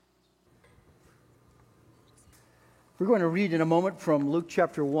We're going to read in a moment from Luke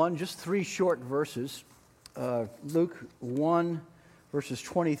chapter 1, just 3 short verses. Luke 1, verses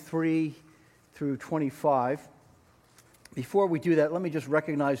 23 through 25. Before we do that, let me just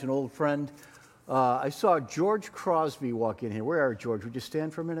recognize an old friend. I saw George Crosby walk in here. Where are you, George? Would you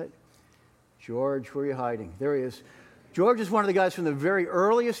stand for a minute? George, where are you hiding? There he is. George is one of the guys from the very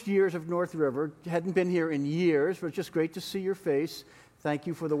earliest years of North River. Hadn't been here in years, but it's just great to see your face. Thank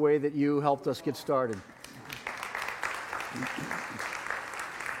you for the way that you helped us get started.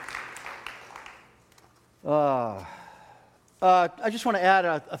 I just want to add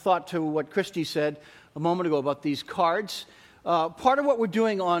a thought to what Christy said a moment ago about these cards. Part of what we're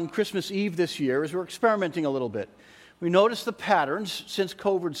doing on Christmas Eve this year is we're experimenting a little bit. We noticed the patterns since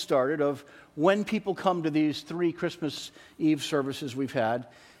COVID started of when people come to these 3 Christmas Eve services we've had.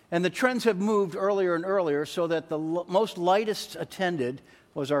 And the trends have moved earlier and earlier so that the most lightest attended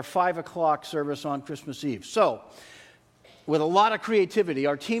was our 5 o'clock service on Christmas Eve. So, with a lot of creativity,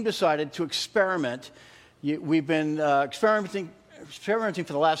 our team decided to experiment. We've been experimenting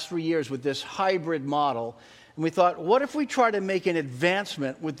for the last 3 years with this hybrid model. And we thought, what if we try to make an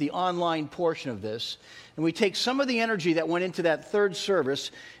advancement with the online portion of this? And we take some of the energy that went into that 3rd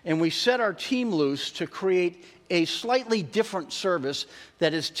service, and we set our team loose to create a slightly different service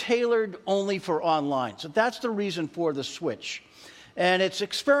that is tailored only for online. So that's the reason for the switch. And it's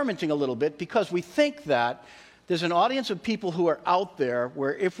experimenting a little bit because we think that there's an audience of people who are out there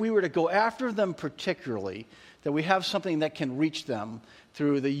where if we were to go after them particularly, that we have something that can reach them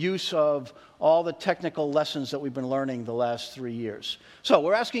through the use of all the technical lessons that we've been learning the last 3 years. So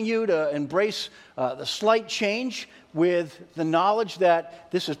we're asking you to embrace the slight change with the knowledge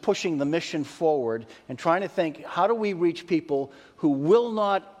that this is pushing the mission forward and trying to think, how do we reach people who will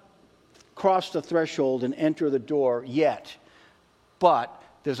not cross the threshold and enter the door yet, but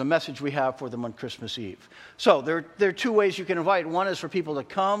there's a message we have for them on Christmas Eve. So there are 2 ways you can invite. One is for people to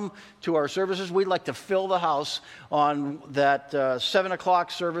come to our services. We'd like to fill the house on that 7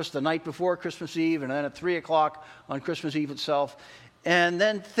 o'clock service the night before Christmas Eve, and then at 3 o'clock on Christmas Eve itself. And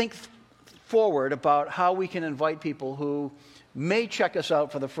then think forward about how we can invite people who may check us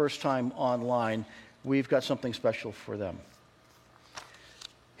out for the first time online. We've got something special for them.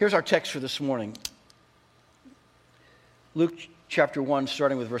 Here's our text for this morning. Luke chapter 1,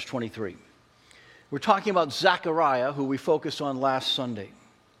 starting with verse 23. We're talking about Zechariah, who we focused on last Sunday.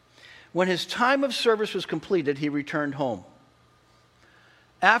 When his time of service was completed, he returned home.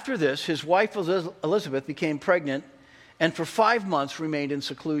 After this, his wife Elizabeth became pregnant and for 5 months remained in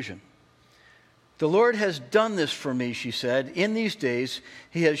seclusion. "The Lord has done this for me," she said. "In these days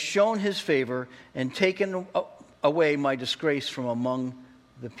he has shown his favor and taken away my disgrace from among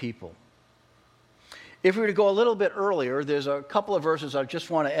the people." If we were to go a little bit earlier, there's a couple of verses I just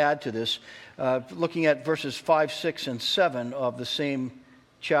want to add to this. Looking at verses 5, 6, and 7 of the same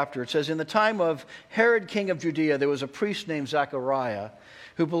chapter. It says, "In the time of Herod, king of Judea, there was a priest named Zechariah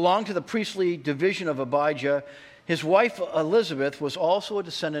who belonged to the priestly division of Abijah. His wife Elizabeth was also a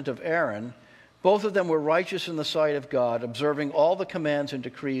descendant of Aaron. Both of them were righteous in the sight of God, observing all the commands and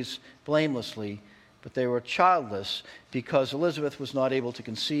decrees blamelessly. But they were childless because Elizabeth was not able to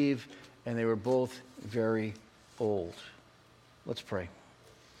conceive, and they were both very old." Let's pray.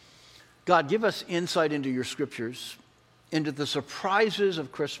 God, give us insight into your scriptures, into the surprises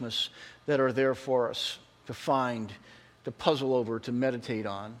of Christmas that are there for us to find, to puzzle over, to meditate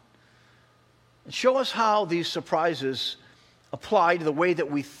on. And show us how these surprises apply to the way that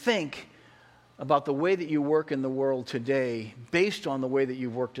we think about the way that you work in the world today, based on the way that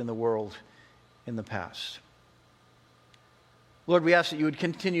you've worked in the world in the past. Lord, we ask that you would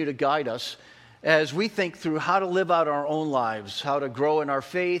continue to guide us as we think through how to live out our own lives, how to grow in our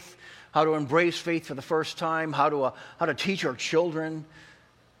faith, how to embrace faith for the first time, how to teach our children.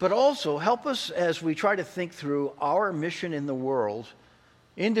 But also help us as we try to think through our mission in the world,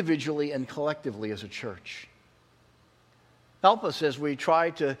 individually and collectively as a church. Help us as we try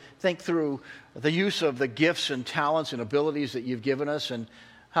to think through the use of the gifts and talents and abilities that you've given us and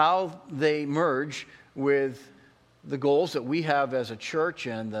how they merge with the goals that we have as a church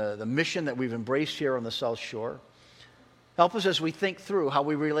and the mission that we've embraced here on the South Shore. Help us as we think through how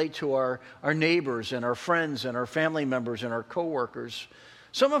we relate to our neighbors and our friends and our family members and our coworkers,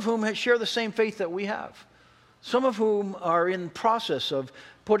 some of whom share the same faith that we have, some of whom are in process of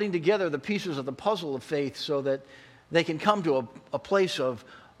putting together the pieces of the puzzle of faith so that they can come to a place of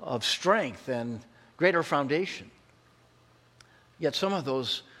strength and greater foundation. Yet some of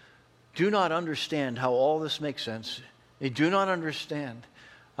those do not understand how all this makes sense. They do not understand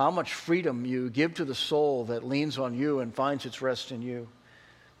how much freedom you give to the soul that leans on you and finds its rest in you.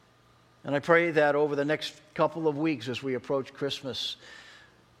 And I pray that over the next couple of weeks as we approach Christmas,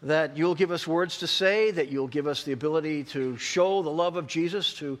 that you'll give us words to say, that you'll give us the ability to show the love of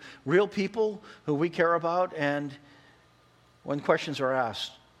Jesus to real people who we care about, and when questions are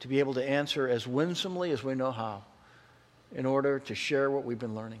asked, to be able to answer as winsomely as we know how in order to share what we've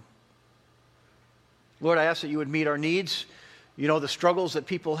been learning. Lord, I ask that you would meet our needs. You know the struggles that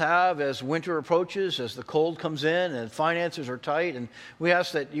people have as winter approaches, as the cold comes in and finances are tight, and we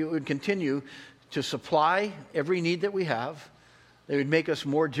ask that you would continue to supply every need that we have. They would make us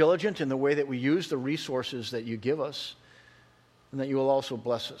more diligent in the way that we use the resources that you give us, and that you will also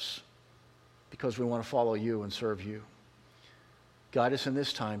bless us because we want to follow you and serve you. Guide us in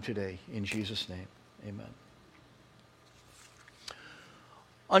this time today, in Jesus' name, amen.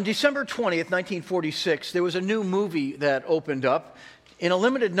 On December 20th, 1946, there was a new movie that opened up in a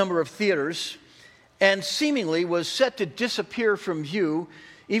limited number of theaters and seemingly was set to disappear from view,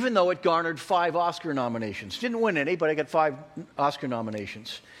 even though it garnered 5 Oscar nominations. Didn't win any, but it got 5 Oscar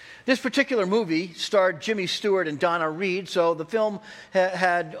nominations. This particular movie starred Jimmy Stewart and Donna Reed, so the film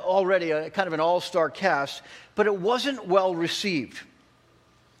had already a kind of an all-star cast, but it wasn't well received.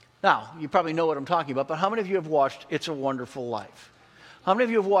 Now, you probably know what I'm talking about, but how many of you have watched It's a Wonderful Life? How many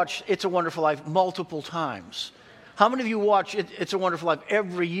of you have watched It's a Wonderful Life multiple times? How many of you watch It's a Wonderful Life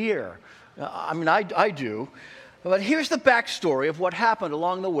every year? I do. But here's the backstory of what happened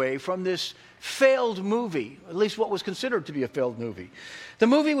along the way from this failed movie, at least what was considered to be a failed movie. The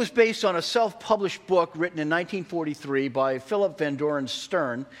movie was based on a self-published book written in 1943 by Philip Van Doren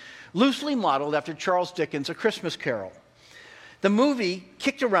Stern, loosely modeled after Charles Dickens' A Christmas Carol. The movie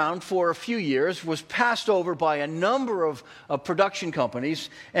kicked around for a few years, was passed over by a number of production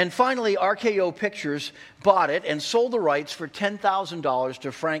companies, and finally RKO Pictures bought it and sold the rights for $10,000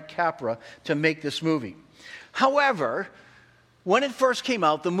 to Frank Capra to make this movie. However, when it first came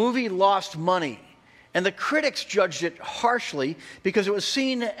out, the movie lost money, and the critics judged it harshly because it was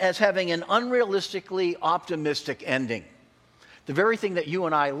seen as having an unrealistically optimistic ending. The very thing that you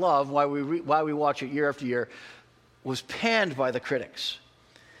and I love, why we watch it year after year, was panned by the critics.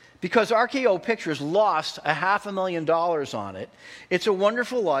 Because RKO Pictures lost $500,000 on it. It's a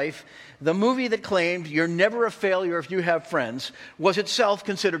Wonderful Life, the movie that claimed you're never a failure if you have friends, was itself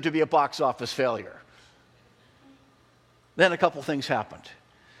considered to be a box office failure. Then a couple things happened.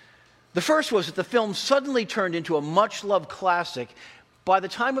 The first was that the film suddenly turned into a much-loved classic by the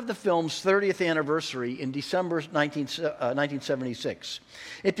time of the film's 30th anniversary in December 1976.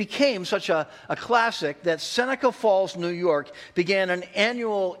 It became such a classic that Seneca Falls, New York, began an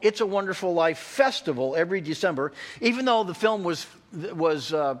annual It's a Wonderful Life festival every December, even though the film was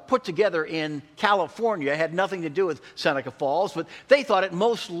put together in California. It had nothing to do with Seneca Falls, but they thought it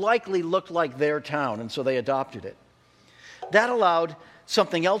most likely looked like their town, and so they adopted it. That allowed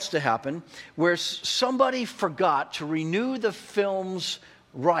something else to happen, where somebody forgot to renew the film's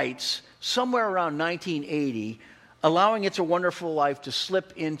rights somewhere around 1980, allowing It's a Wonderful Life to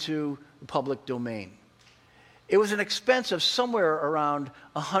slip into the public domain. It was an expense of somewhere around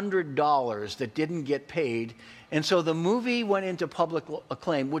 $100 that didn't get paid, and so the movie went into public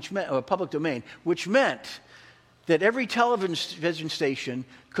acclaim, which meant public domain, which meant that every television station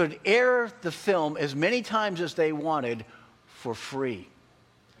could air the film as many times as they wanted for free.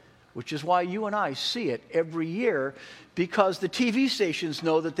 Which is why you and I see it every year, because the TV stations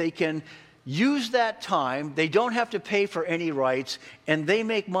know that they can use that time, they don't have to pay for any rights, and they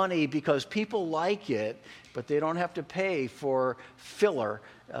make money because people like it, but they don't have to pay for filler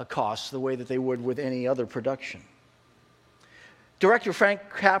costs the way that they would with any other production. Director Frank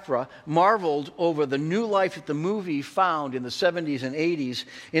Capra marveled over the new life that the movie found in the 70s and 80s.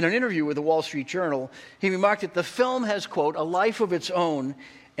 In an interview with the Wall Street Journal, he remarked that the film has, quote, a life of its own,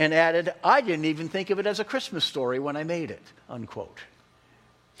 and added, I didn't even think of it as a Christmas story when I made it, unquote.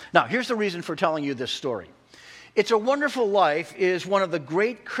 Now, here's the reason for telling you this story. It's a Wonderful Life is one of the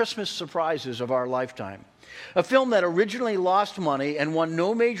great Christmas surprises of our lifetime. A film that originally lost money and won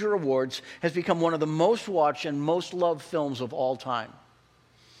no major awards has become one of the most watched and most loved films of all time.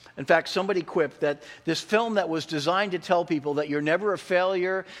 In fact, somebody quipped that this film that was designed to tell people that you're never a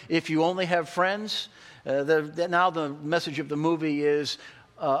failure if you only have friends, now the message of the movie is,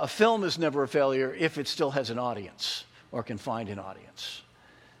 a film is never a failure if it still has an audience or can find an audience.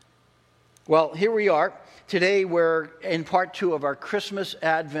 Well, here we are. Today we're in part 2 of our Christmas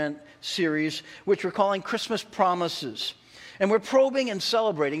Advent series, which we're calling Christmas Promises. And we're probing and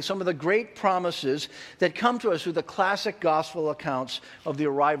celebrating some of the great promises that come to us through the classic gospel accounts of the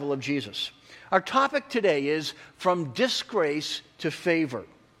arrival of Jesus. Our topic today is From Disgrace to Favor.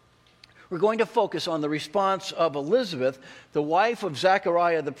 we're going to focus on the response of Elizabeth, the wife of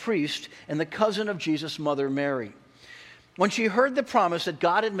Zechariah the priest and the cousin of Jesus' mother Mary. When she heard the promise that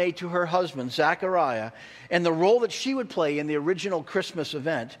God had made to her husband, Zechariah, and the role that she would play in the original Christmas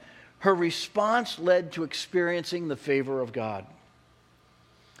event, her response led to experiencing the favor of God.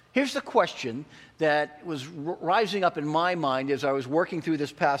 Here's the question that was rising up in my mind as I was working through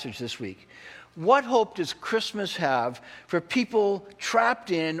this passage this week. What hope does Christmas have for people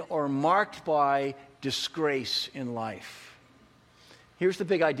trapped in or marked by disgrace in life? Here's the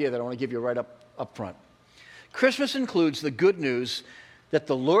big idea that I want to give you right up front. Christmas includes the good news that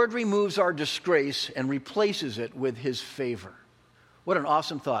the Lord removes our disgrace and replaces it with his favor. What an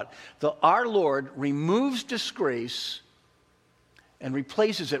awesome thought. Our Lord removes disgrace and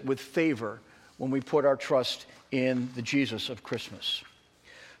replaces it with favor when we put our trust in the Jesus of Christmas.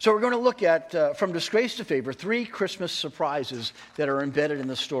 So we're going to look at, from disgrace to favor, 3 Christmas surprises that are embedded in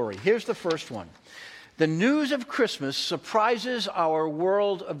the story. Here's the first one. The news of Christmas surprises our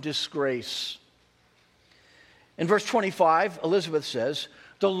world of disgrace. In verse 25, Elizabeth says,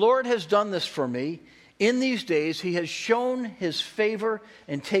 "The Lord has done this for me. In these days he has shown his favor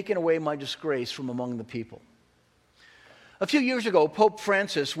and taken away my disgrace from among the people." A few years ago, Pope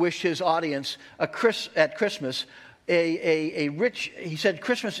Francis wished his audience at Christmas he said,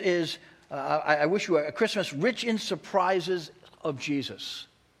 Christmas is, I wish you a Christmas rich in surprises of Jesus.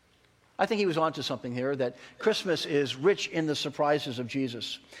 I think he was onto something here, that Christmas is rich in the surprises of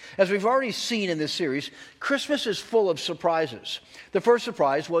Jesus. As we've already seen in this series, Christmas is full of surprises. The first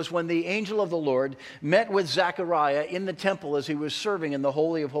surprise was when the angel of the Lord met with Zechariah in the temple as he was serving in the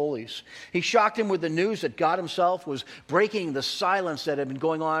Holy of Holies. He shocked him with the news that God himself was breaking the silence that had been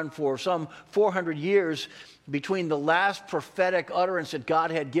going on for some 400 years between the last prophetic utterance that God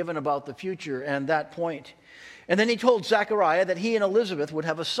had given about the future and that point. And then he told Zechariah that he and Elizabeth would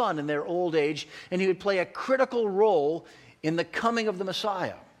have a son in their old age, and he would play a critical role in the coming of the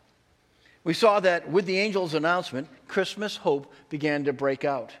Messiah. We saw that with the angel's announcement, Christmas hope began to break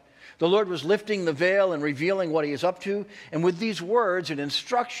out. The Lord was lifting the veil and revealing what he is up to, and with these words and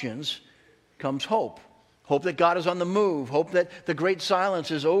instructions comes hope. Hope that God is on the move. Hope that the great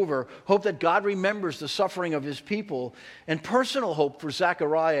silence is over. Hope that God remembers the suffering of his people. And personal hope for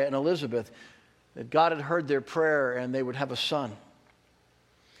Zechariah and Elizabeth, that God had heard their prayer and they would have a son.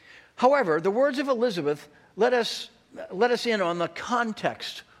 However, the words of Elizabeth let us in on the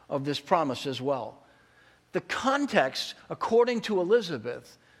context of this promise as well. The context, according to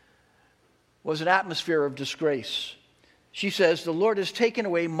Elizabeth, was an atmosphere of disgrace. She says, "The Lord has taken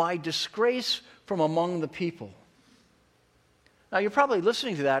away my disgrace from among the people." Now, you're probably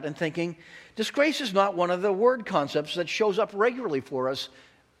listening to that and thinking, disgrace is not one of the word concepts that shows up regularly for us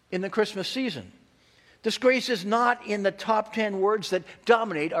in the Christmas season. Disgrace is not in the top 10 words that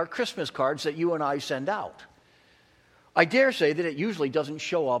dominate our Christmas cards that you and I send out. I dare say that it usually doesn't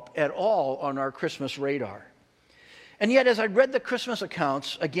show up at all on our Christmas radar. And yet, as I read the Christmas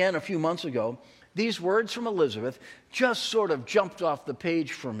accounts again a few months ago, these words from Elizabeth just sort of jumped off the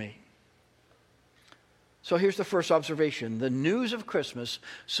page for me. So here's the first observation. The news of Christmas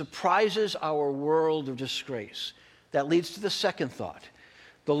surprises our world of disgrace. That leads to the second thought.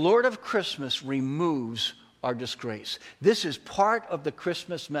 The Lord of Christmas removes our disgrace. This is part of the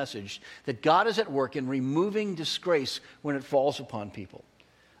Christmas message, that God is at work in removing disgrace when it falls upon people.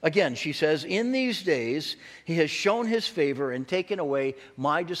 Again, she says, "In these days he has shown his favor and taken away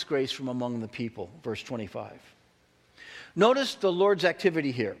my disgrace from among the people." Verse 25. Notice the Lord's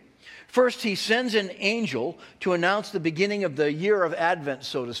activity here. First, he sends an angel to announce the beginning of the year of Advent,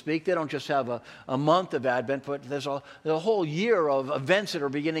 so to speak. They don't just have a month of Advent, but there's a whole year of events that are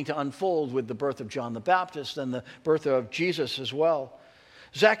beginning to unfold with the birth of John the Baptist and the birth of Jesus as well.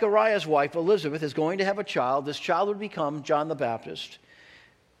 Zechariah's wife, Elizabeth, is going to have a child. This child would become John the Baptist.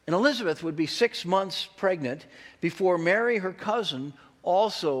 And Elizabeth would be 6 months pregnant before Mary, her cousin,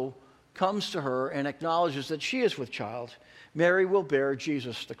 also comes to her and acknowledges that she is with child. Mary will bear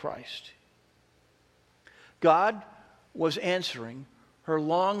Jesus the Christ. God was answering her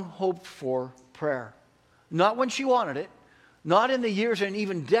long hoped for prayer. Not when she wanted it, not in the years and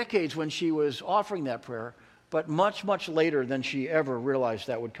even decades when she was offering that prayer, but much, much later than she ever realized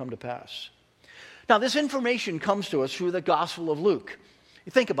that would come to pass. Now, this information comes to us through the Gospel of Luke.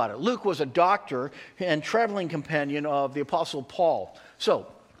 You think about it. Luke was a doctor and traveling companion of the Apostle Paul. So,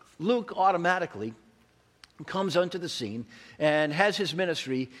 Luke automatically comes onto the scene and has his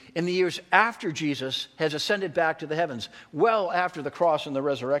ministry in the years after Jesus has ascended back to the heavens, well after the cross and the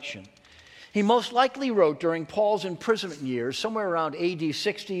resurrection. He most likely wrote during Paul's imprisonment years, somewhere around AD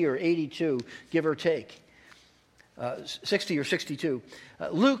 60 or 82, give or take. 60 or 62,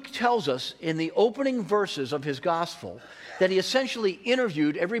 Luke tells us in the opening verses of his gospel that he essentially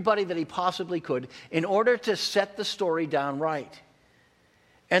interviewed everybody that he possibly could in order to set the story down right.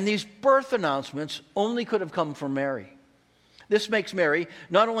 And these birth announcements only could have come from Mary. This makes Mary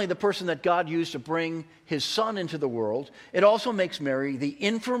not only the person that God used to bring his son into the world, it also makes Mary the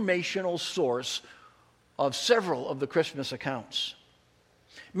informational source of several of the Christmas accounts.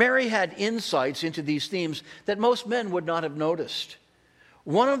 Mary had insights into these themes that most men would not have noticed.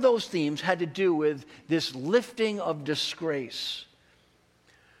 One of those themes had to do with this lifting of disgrace.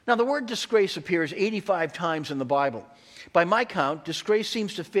 Now, the word disgrace appears 85 times in the Bible. By my count, disgrace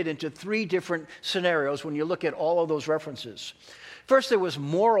seems to fit into 3 different scenarios when you look at all of those references. First, there was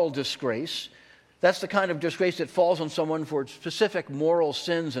moral disgrace. That's the kind of disgrace that falls on someone for specific moral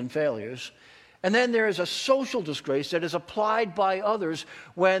sins and failures. And then there is a social disgrace that is applied by others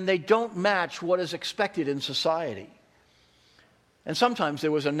when they don't match what is expected in society. And sometimes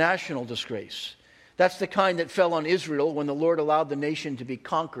there was a national disgrace. That's the kind that fell on Israel when the Lord allowed the nation to be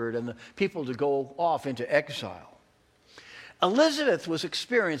conquered and the people to go off into exile. Elizabeth was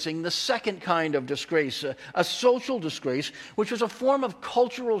experiencing the second kind of disgrace, a social disgrace, which was a form of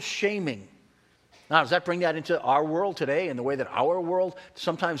cultural shaming. Now, does that bring that into our world today and the way that our world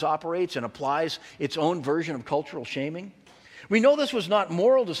sometimes operates and applies its own version of cultural shaming? We know this was not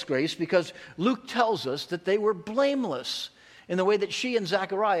moral disgrace because Luke tells us that they were blameless in the way that she and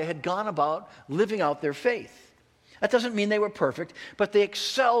Zechariah had gone about living out their faith. That doesn't mean they were perfect, but they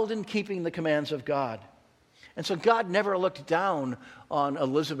excelled in keeping the commands of God. And so God never looked down on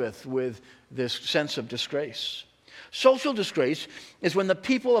Elizabeth with this sense of disgrace. Social disgrace is when the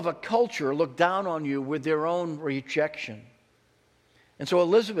people of a culture look down on you with their own rejection. And so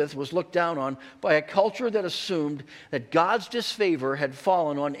Elizabeth was looked down on by a culture that assumed that God's disfavor had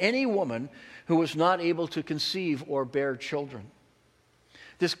fallen on any woman who was not able to conceive or bear children.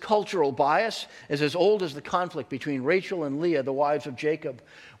 This cultural bias is as old as the conflict between Rachel and Leah, the wives of Jacob.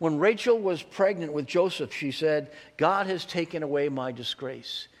 When Rachel was pregnant with Joseph, she said, "God has taken away my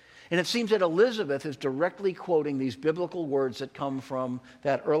disgrace." And it seems that Elizabeth is directly quoting these biblical words that come from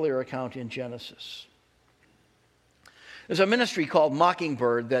that earlier account in Genesis. There's a ministry called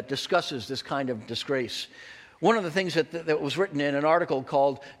Mockingbird that discusses this kind of disgrace. One of the things that was written in an article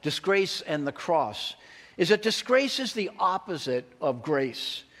called Disgrace and the Cross is that disgrace is the opposite of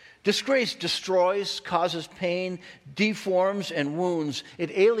grace. Disgrace destroys, causes pain, deforms, and wounds. It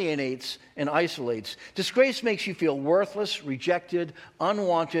alienates and isolates. Disgrace makes you feel worthless, rejected,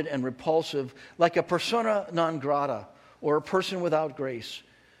 unwanted, and repulsive, like a persona non grata or a person without grace.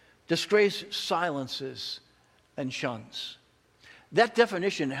 Disgrace silences and shuns. That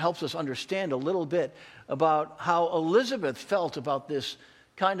definition helps us understand a little bit about how Elizabeth felt about this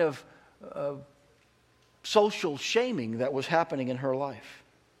kind of social shaming that was happening in her life.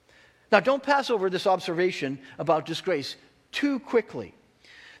 Now, don't pass over this observation about disgrace too quickly.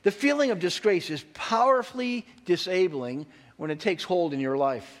 The feeling of disgrace is powerfully disabling when it takes hold in your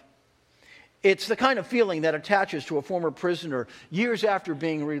life. It's the kind of feeling that attaches to a former prisoner years after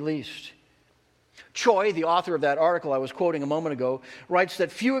being released. Choi, the author of that article I was quoting a moment ago, writes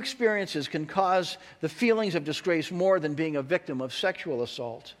that few experiences can cause the feelings of disgrace more than being a victim of sexual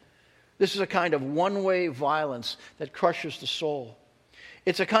assault. This is a kind of one-way violence that crushes the soul.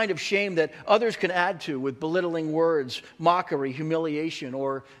 It's a kind of shame that others can add to with belittling words, mockery, humiliation,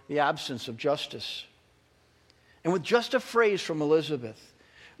 or the absence of justice. And with just a phrase from Elizabeth,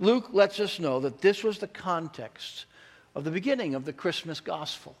 Luke lets us know that this was the context of the beginning of the Christmas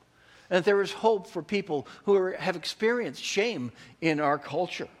gospel, and that there is hope for people who have experienced shame in our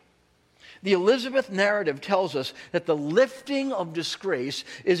culture. The Elizabeth narrative tells us that the lifting of disgrace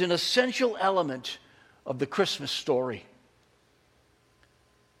is an essential element of the Christmas story.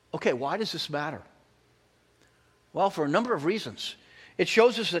 Okay, why does this matter? Well, for a number of reasons. It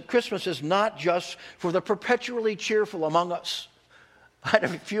shows us that Christmas is not just for the perpetually cheerful among us. I had a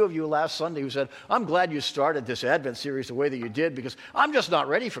few of you last Sunday who said, "I'm glad you started this Advent series the way that you did because I'm just not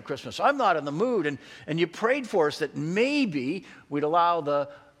ready for Christmas. I'm not in the mood." And you prayed for us that maybe we'd allow the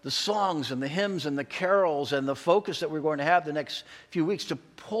songs and the hymns and the carols and the focus that we're going to have the next few weeks to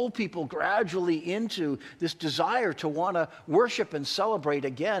pull people gradually into this desire to want to worship and celebrate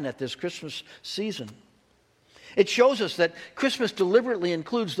again at this Christmas season. It shows us that Christmas deliberately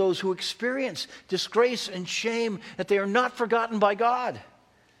includes those who experience disgrace and shame, that they are not forgotten by God.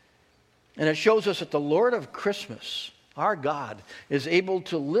 And it shows us that the Lord of Christmas, our God, is able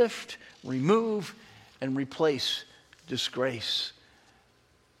to lift, remove, and replace disgrace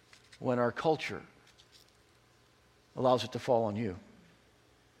when our culture allows it to fall on you.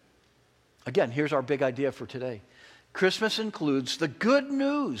 Again, here's our big idea for today. Christmas includes the good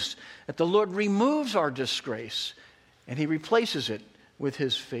news that the Lord removes our disgrace and he replaces it with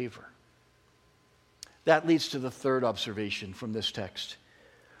his favor. That leads to the third observation from this text.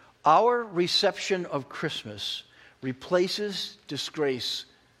 Our reception of Christmas replaces disgrace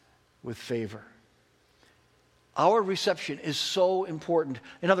with favor. Our reception is so important.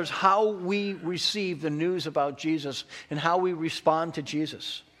 In other words, how we receive the news about Jesus and how we respond to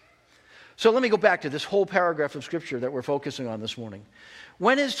Jesus. So let me go back to this whole paragraph of Scripture that we're focusing on this morning.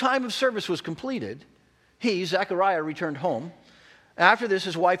 When his time of service was completed, he, Zechariah, returned home. After this,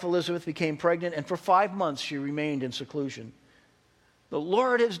 his wife Elizabeth became pregnant, and for 5 months she remained in seclusion. "The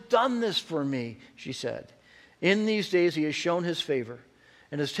Lord has done this for me," she said. "In these days he has shown his favor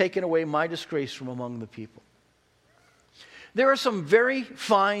and has taken away my disgrace from among the people." There are some very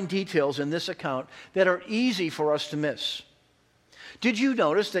fine details in this account that are easy for us to miss. Did you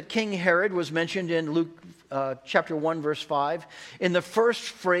notice that King Herod was mentioned in Luke chapter 1, verse 5, in the first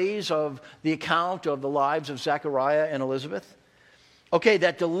phrase of the account of the lives of Zechariah and Elizabeth? Okay,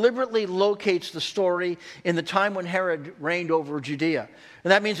 that deliberately locates the story in the time when Herod reigned over Judea.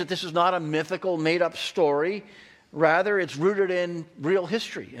 And that means that this is not a mythical, made-up story. Rather, it's rooted in real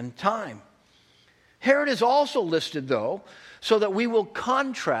history and time. Herod is also listed, though, so that we will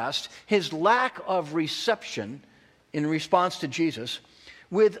contrast his lack of reception in response to Jesus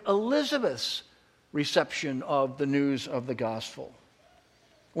with Elizabeth's reception of the news of the gospel.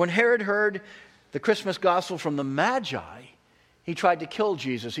 When Herod heard the Christmas gospel from the Magi, he tried to kill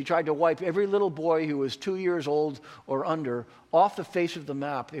Jesus. He tried to wipe every little boy who was 2 years old or under off the face of the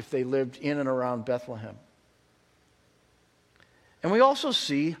map if they lived in and around Bethlehem. And we also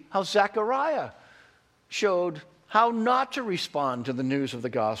see how Zechariah showed how not to respond to the news of the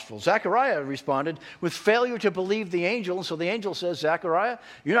gospel. Zechariah responded with failure to believe the angel. And so the angel says, "Zechariah,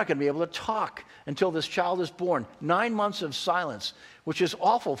 you're not going to be able to talk until this child is born." 9 months of silence, which is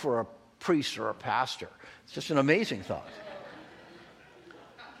awful for a priest or a pastor. It's just an amazing thought.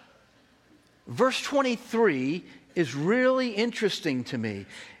 Verse 23 is really interesting to me.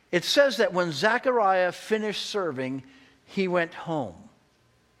 It says that when Zechariah finished serving, he went home.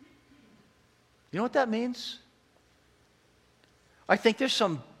 You know what that means? I think there's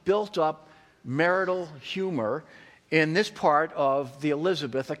some built-up marital humor in this part of the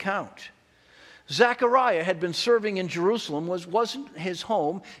Elizabeth account. Zechariah had been serving in Jerusalem, wasn't his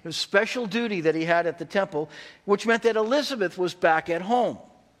home. It was special duty that he had at the temple, which meant that Elizabeth was back at home.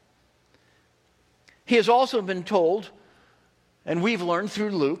 He has also been told, and we've learned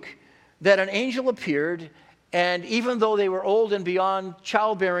through Luke, that an angel appeared, and even though they were old and beyond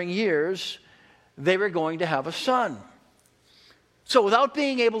childbearing years, they were going to have a son. So without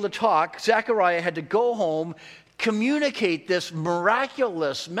being able to talk, Zechariah had to go home, communicate this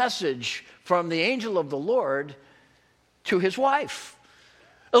miraculous message from the angel of the Lord to his wife.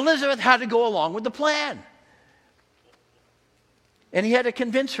 Elizabeth had to go along with the plan. And he had to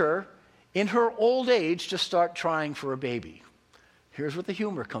convince her in her old age to start trying for a baby. Here's where the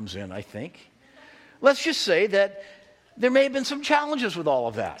humor comes in, I think. Let's just say that there may have been some challenges with all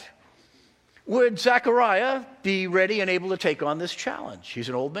of that. Would Zechariah be ready and able to take on this challenge? He's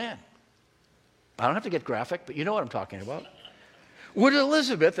an old man. I don't have to get graphic, but you know what I'm talking about. Would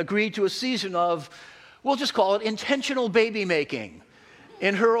Elizabeth agree to a season of, we'll just call it intentional baby making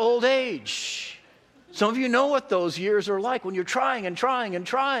in her old age? Some of you know what those years are like when you're trying and trying and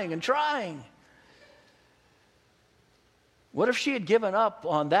trying and trying. What if she had given up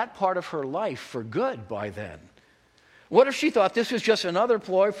on that part of her life for good by then? What if she thought this was just another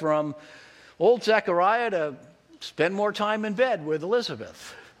ploy from old Zechariah to spend more time in bed with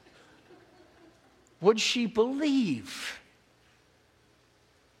Elizabeth? Would she believe?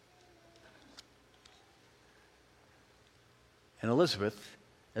 And Elizabeth,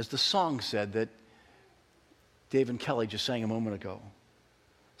 as the song said that Dave and Kelly just sang a moment ago,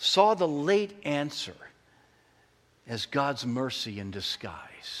 saw the late answer as God's mercy in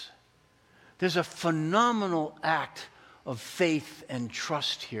disguise. There's a phenomenal act of faith and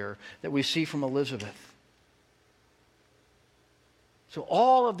trust here that we see from Elizabeth. So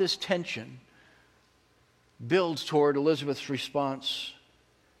all of this tension builds toward Elizabeth's response.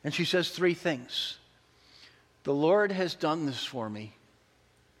 And she says 3 things. The Lord has done this for me.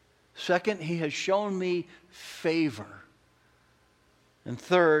 Second, he has shown me favor. And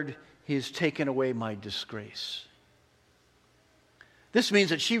third, he has taken away my disgrace. This means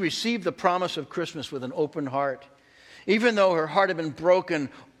that she received the promise of Christmas with an open heart, even though her heart had been broken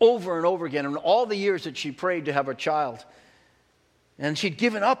over and over again in all the years that she prayed to have a child. And she'd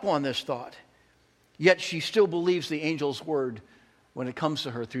given up on this thought. Yet she still believes the angel's word when it comes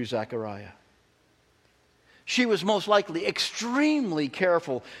to her through Zechariah. She was most likely extremely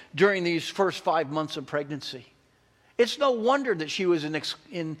careful during these first 5 months of pregnancy. It's no wonder that she was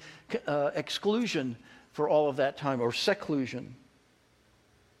in exclusion for all of that time, or seclusion.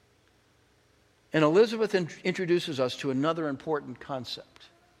 And Elizabeth introduces us to another important concept.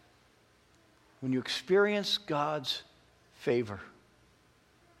 When you experience God's favor,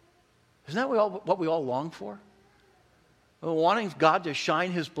 isn't that what we all long for? Wanting God to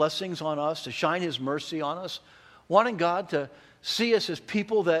shine his blessings on us, to shine his mercy on us, wanting God to see us as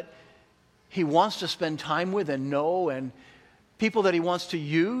people that he wants to spend time with and know, and people that he wants to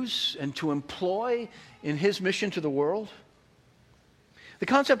use and to employ in his mission to the world. The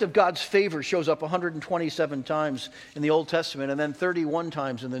concept of God's favor shows up 127 times in the Old Testament and then 31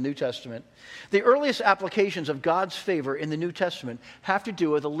 times in the New Testament. The earliest applications of God's favor in the New Testament have to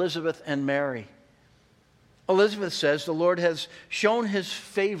do with Elizabeth and Mary. Elizabeth says, "The Lord has shown his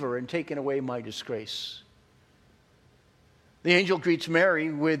favor and taken away my disgrace." The angel greets Mary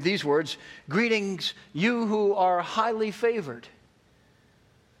with these words, "Greetings, you who are highly favored."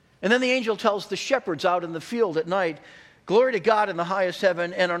 And then the angel tells the shepherds out in the field at night, "Glory to God in the highest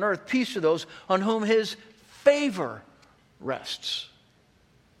heaven, and on earth peace to those on whom his favor rests."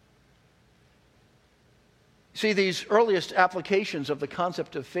 See, these earliest applications of the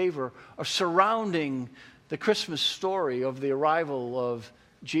concept of favor are surrounding the Christmas story of the arrival of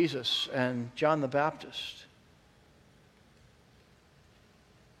Jesus and John the Baptist.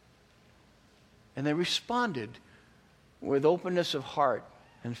 And they responded with openness of heart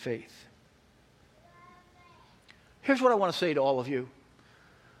and faith. Here's what I want to say to all of you.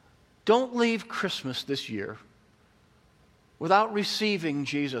 Don't leave Christmas this year without receiving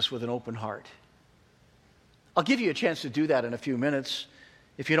Jesus with an open heart. I'll give you a chance to do that in a few minutes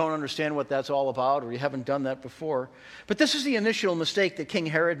if you don't understand what that's all about or you haven't done that before. But this is the initial mistake that King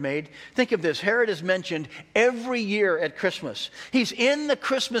Herod made. Think of this. Herod is mentioned every year at Christmas. He's in the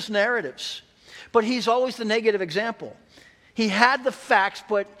Christmas narratives, but he's always the negative example. He had the facts,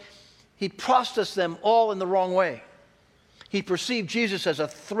 but he processed them all in the wrong way. He perceived Jesus as a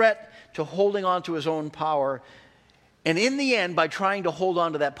threat to holding on to his own power. And in the end, by trying to hold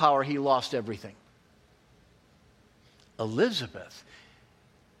on to that power, he lost everything. Elizabeth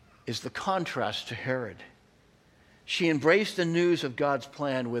is the contrast to Herod. She embraced the news of God's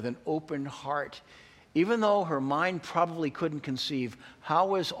plan with an open heart, even though her mind probably couldn't conceive,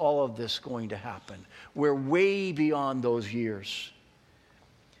 how is all of this going to happen? We're way beyond those years.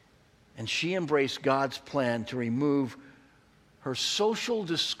 And she embraced God's plan to remove her social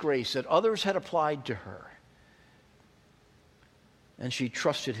disgrace that others had applied to her. And she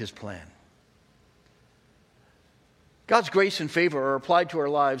trusted his plan. God's grace and favor are applied to our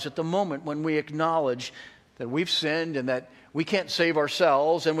lives at the moment when we acknowledge that we've sinned and that we can't save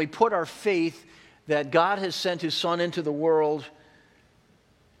ourselves, and we put our faith that God has sent his Son into the world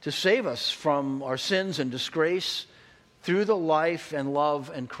to save us from our sins and disgrace through the life and love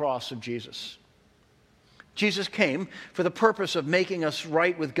and cross of Jesus. Jesus came for the purpose of making us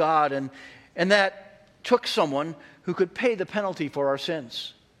right with God, and that took someone who could pay the penalty for our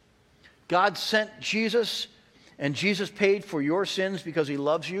sins. God sent Jesus, and Jesus paid for your sins because he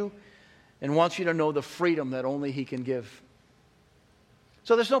loves you and wants you to know the freedom that only he can give.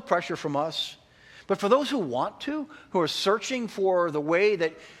 So there's no pressure from us. But for those who want to, who are searching for the way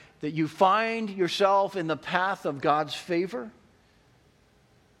that you find yourself in the path of God's favor,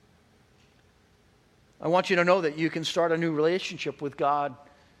 I want you to know that you can start a new relationship with God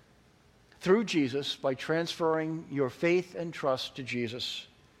through Jesus by transferring your faith and trust to Jesus.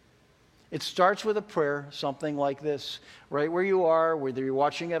 It starts with a prayer, something like this. Right where you are, whether you're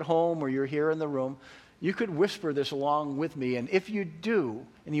watching at home or you're here in the room, you could whisper this along with me. And if you do,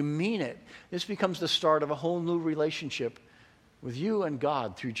 and you mean it, this becomes the start of a whole new relationship with you and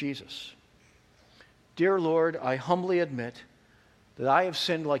God through Jesus. Dear Lord, I humbly admit that I have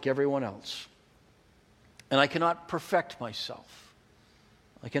sinned like everyone else. And I cannot perfect myself.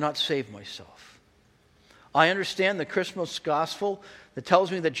 I cannot save myself. I understand the Christmas gospel that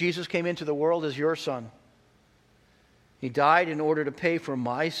tells me that Jesus came into the world as your Son. He died in order to pay for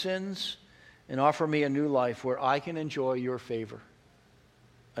my sins and offer me a new life where I can enjoy your favor.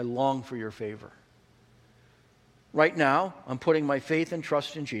 I long for your favor. Right now, I'm putting my faith and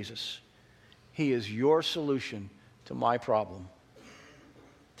trust in Jesus. He is your solution to my problem.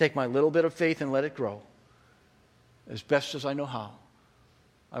 Take my little bit of faith and let it grow. As best as I know how,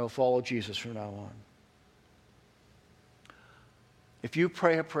 I will follow Jesus from now on. If you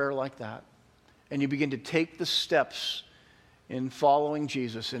pray a prayer like that, and you begin to take the steps in following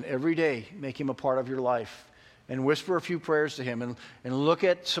Jesus and every day make him a part of your life and whisper a few prayers to him and look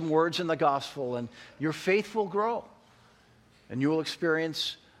at some words in the gospel, and your faith will grow. And you will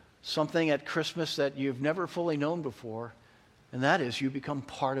experience something at Christmas that you've never fully known before, and that is you become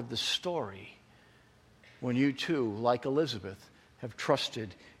part of the story when you too, like Elizabeth, have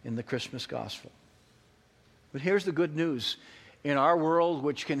trusted in the Christmas gospel. But here's the good news. In our world,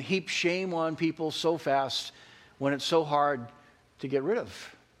 which can heap shame on people so fast when it's so hard to get rid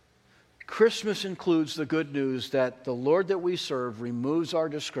of, Christmas includes the good news that the Lord that we serve removes our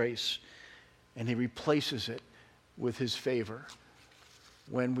disgrace and he replaces it with his favor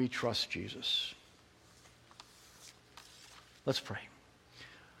when we trust Jesus. Let's pray.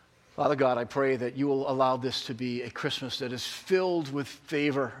 Father God, I pray that you will allow this to be a Christmas that is filled with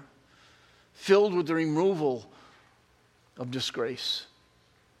favor, filled with the removal of disgrace.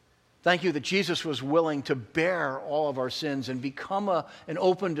 Thank you that Jesus was willing to bear all of our sins and become an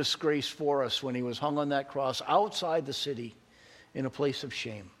open disgrace for us when he was hung on that cross outside the city in a place of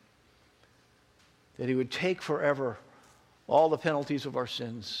shame. That he would take forever all the penalties of our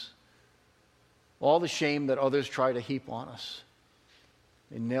sins, all the shame that others try to heap on us,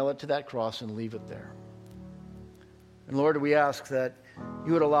 and nail it to that cross and leave it there. And Lord, we ask that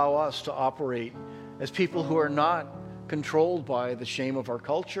you would allow us to operate as people who are not controlled by the shame of our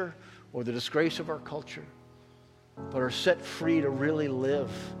culture or the disgrace of our culture, but are set free to really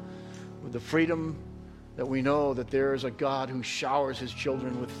live with the freedom that we know that there is a God who showers his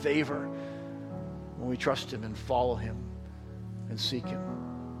children with favor when we trust him and follow him and seek him.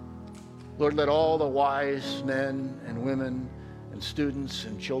 Lord, let all the wise men and women and students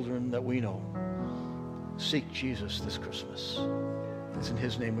and children that we know seek Jesus this Christmas. It's in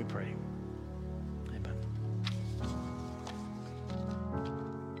his name we pray.